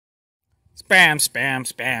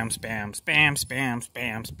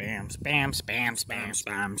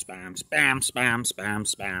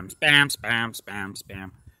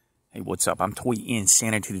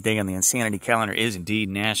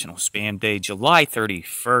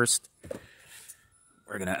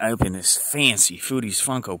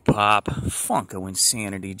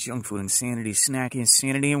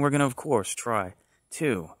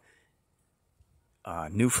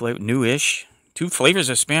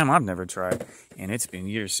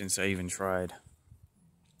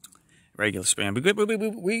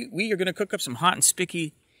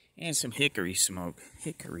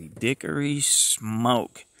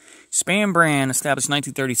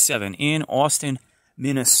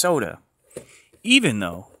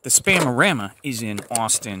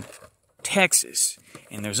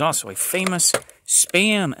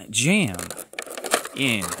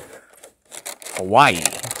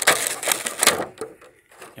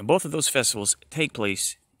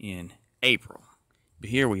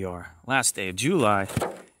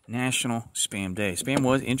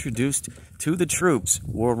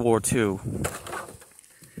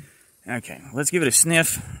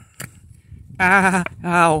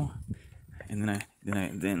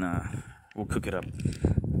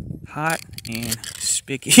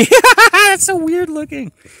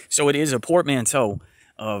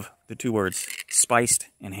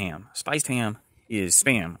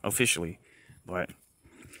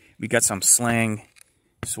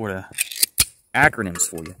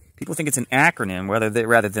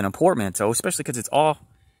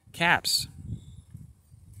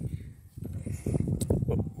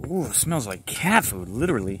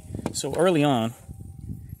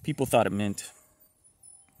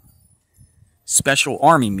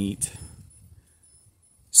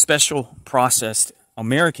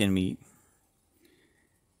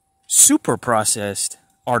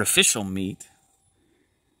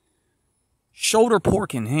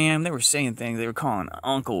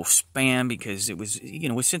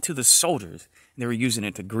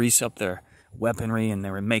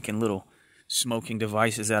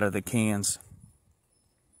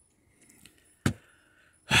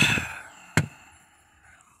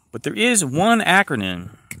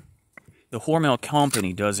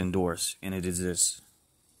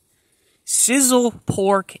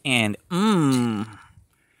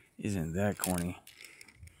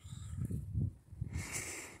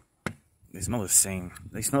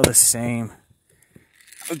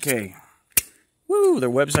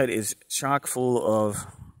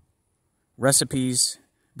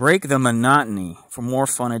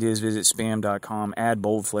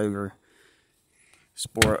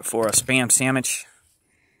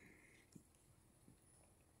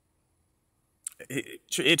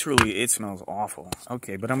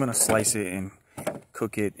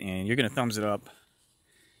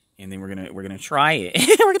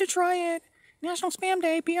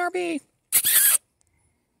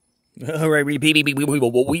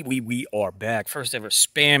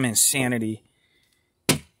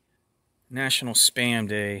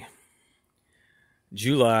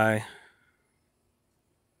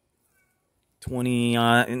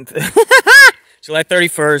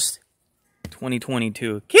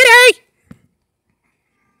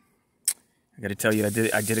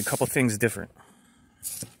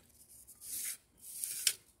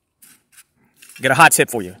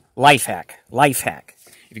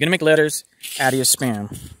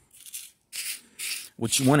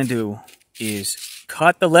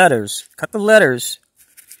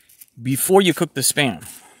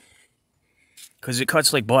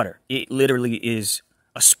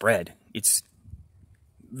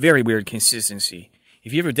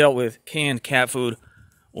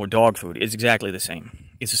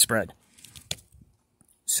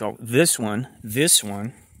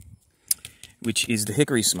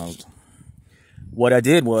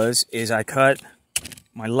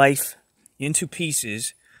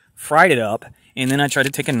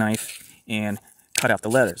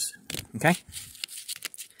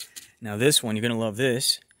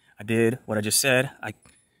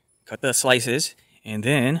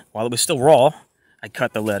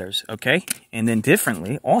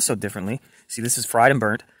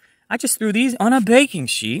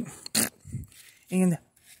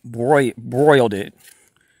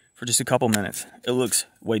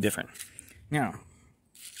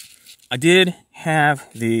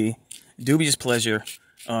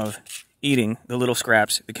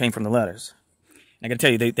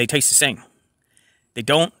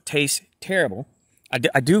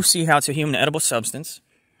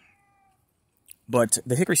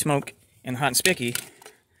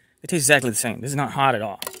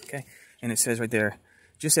And it says right there,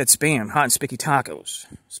 just add Spam, hot and spiky tacos.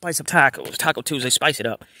 Spice up tacos. Taco Tuesday, spice it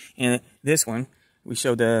up. And this one, we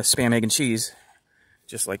showed the Spam, egg, and cheese,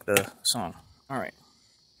 just like the song. All right.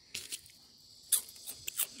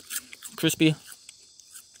 Crispy.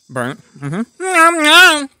 Burnt. Mm-hmm. Nom,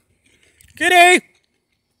 nom. Kitty!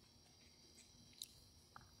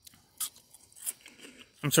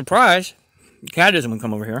 I'm surprised the cat doesn't want to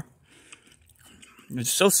come over here.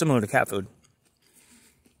 It's so similar to cat food.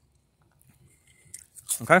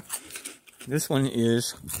 Okay. This one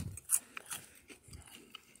is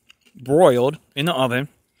broiled in the oven.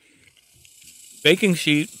 Baking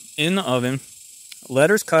sheet in the oven.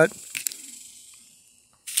 Letters cut.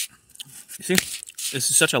 You see? This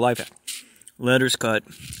is such a life hack. Letters cut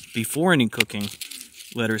before any cooking.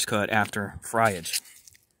 Letters cut after fryage.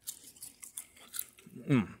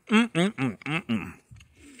 I'm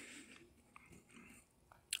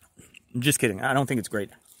just kidding. I don't think it's great.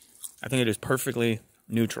 I think it is perfectly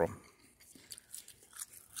neutral.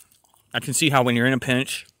 I can see how when you're in a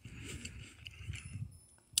pinch,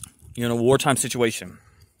 you're in a wartime situation,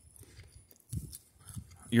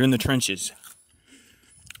 you're in the trenches,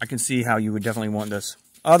 I can see how you would definitely want this.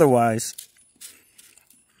 Otherwise,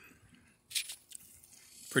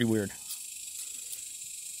 pretty weird.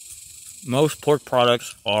 Most pork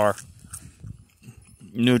products are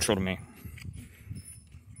neutral to me.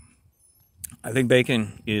 I think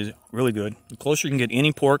bacon is really good. The closer you can get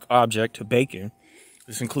any pork object to bacon,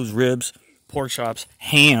 this includes ribs, pork chops,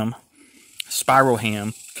 ham, spiral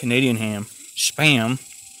ham, Canadian ham, Spam.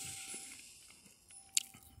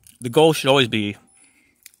 The goal should always be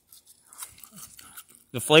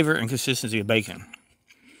the flavor and consistency of bacon.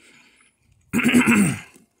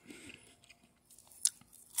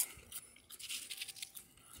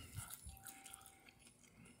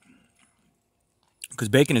 Because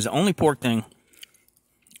bacon is the only pork thing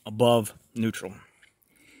above neutral.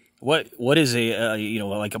 What is a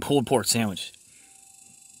like a pulled pork sandwich?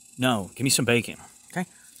 No, give me some bacon, okay?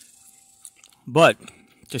 But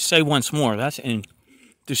to say once more, that's in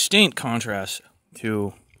distinct contrast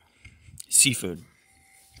to seafood.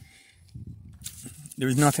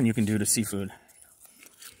 There's nothing you can do to seafood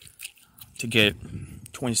to get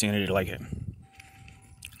Twin Sanity to like it. And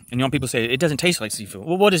you know, people say it doesn't taste like seafood.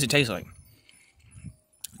 Well, what does it taste like?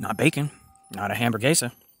 Not bacon, not a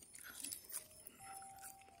hamburguesa.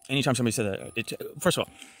 Anytime somebody says that, first of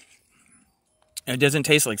all, it doesn't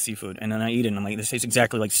taste like seafood. And then I eat it and I'm like, this tastes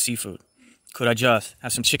exactly like seafood. Could I just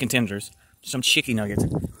have some chicken tenders, some chicken nuggets,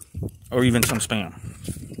 or even some Spam?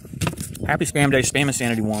 Happy Spam Day, Spam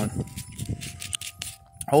Insanity 1.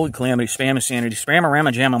 Holy calamity, Spam Insanity,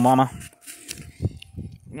 Spam-a-rama jamma mama.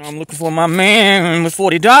 I'm looking for my man with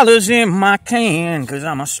 $40 in my can, cause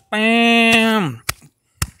I'm a Spam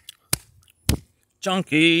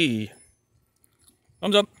junkie.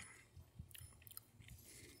 Thumbs up.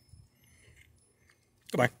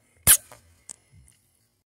 Goodbye.